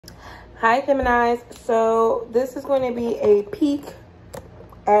Hi, Geminis. So this is going to be a peek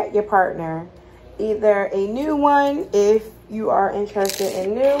at your partner. Either a new one, if you are interested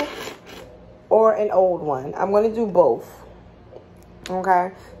in new, or an old one. I'm going to do both.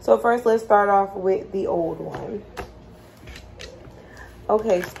 Okay. So first, let's start off with the old one.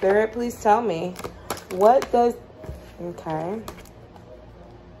 Okay, Spirit, please tell me. What does the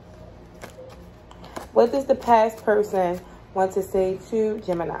past person want to say to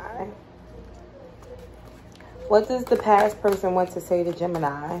Gemini? What does the past person want to say to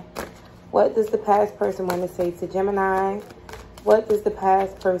Gemini? What does the past person want to say to Gemini? What does the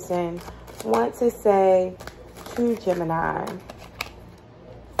past person want to say to Gemini?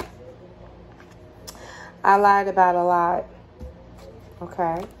 I lied about a lot.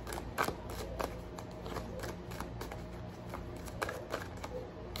 Okay.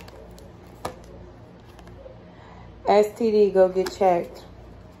 STD, go get checked.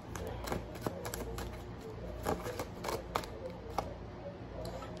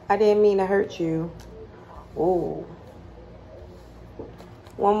 I didn't mean to hurt you. Ooh.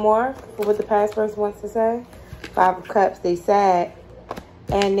 One more for what the past person wants to say. 5 of Cups, they sad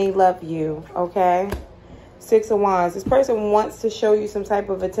and they love you, okay? 6 of Wands, this person wants to show you some type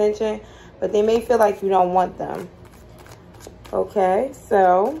of attention, but they may feel like you don't want them. Okay,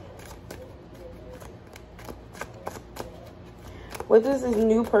 so what does this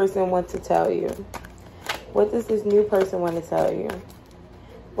new person want to tell you? What does this new person want to tell you?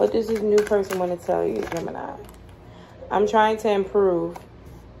 What does this new person want to tell you, Gemini? I'm trying to improve.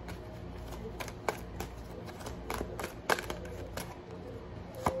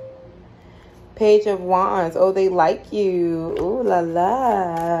 Page of Wands. Oh, they like you. Ooh la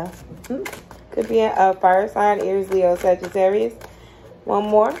la. Could be a fire sign, Aries, Leo, Sagittarius. One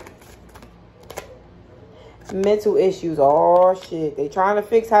more. Mental issues. Oh, shit. They trying to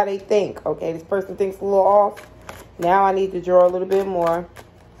fix how they think. Okay, this person thinks a little off. Now I need to draw a little bit more.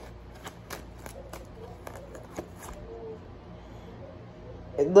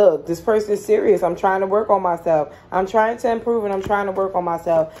 Look, this person is serious. I'm trying to work on myself. I'm trying to improve and I'm trying to work on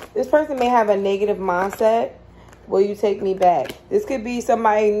myself. This person may have a negative mindset. Will you take me back? This could be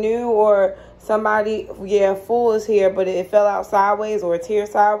somebody new or somebody, yeah, Fool is here, but it fell out sideways or it's here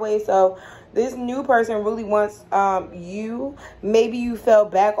sideways. So this new person really wants you. Maybe you fell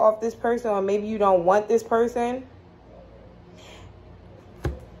back off this person, or maybe you don't want this person.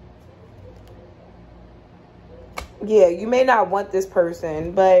 Yeah, you may not want this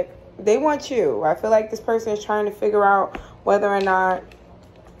person, but they want you. I feel like this person is trying to figure out whether or not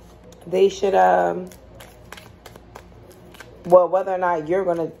they should, whether or not you're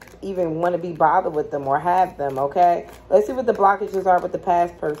going to even want to be bothered with them or have them, okay? Let's see what the blockages are with the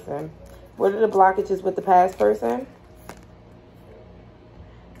past person. What are the blockages with the past person?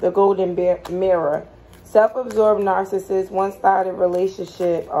 The Golden Mirror. Self-absorbed narcissist, one-sided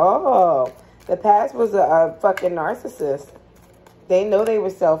relationship. Oh, the past was a fucking narcissist. They know they were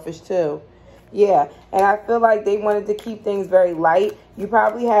selfish too. Yeah, and I feel like they wanted to keep things very light. You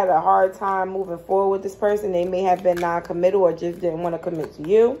probably had a hard time moving forward with this person. They may have been non-committal or just didn't want to commit to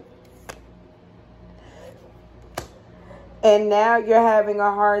you. And now you're having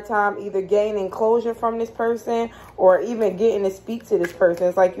a hard time either gaining closure from this person or even getting to speak to this person.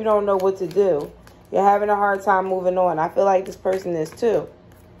 It's like you don't know what to do. You're having a hard time moving on. I feel like this person is too.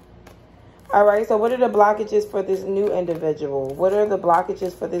 All right, so what are the blockages for this new individual? What are the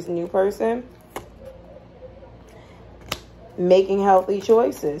blockages for this new person? Making healthy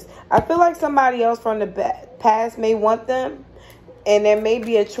choices. I feel like somebody else from the past may want them, and there may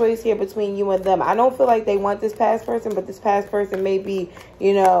be a choice here between you and them. I don't feel like they want this past person, but this past person may be,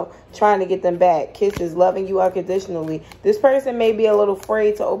 you know, trying to get them back. Kisses, loving you unconditionally. This person may be a little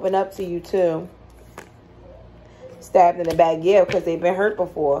afraid to open up to you too. Stabbed in the back, yeah, because they've been hurt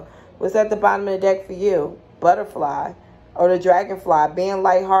before. What's at the bottom of the deck for you? Butterfly or the dragonfly. Being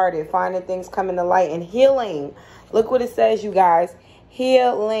lighthearted, finding things coming to light, and healing. Look what it says, you guys.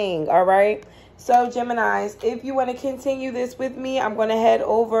 Healing, all right? So, Geminis, if you want to continue this with me, I'm going to head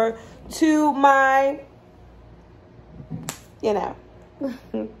over to my, I'm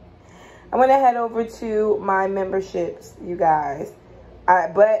going to head over to my memberships, you guys.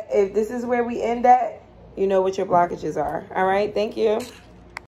 But if this is where we end at, you know what your blockages are. All right? Thank you.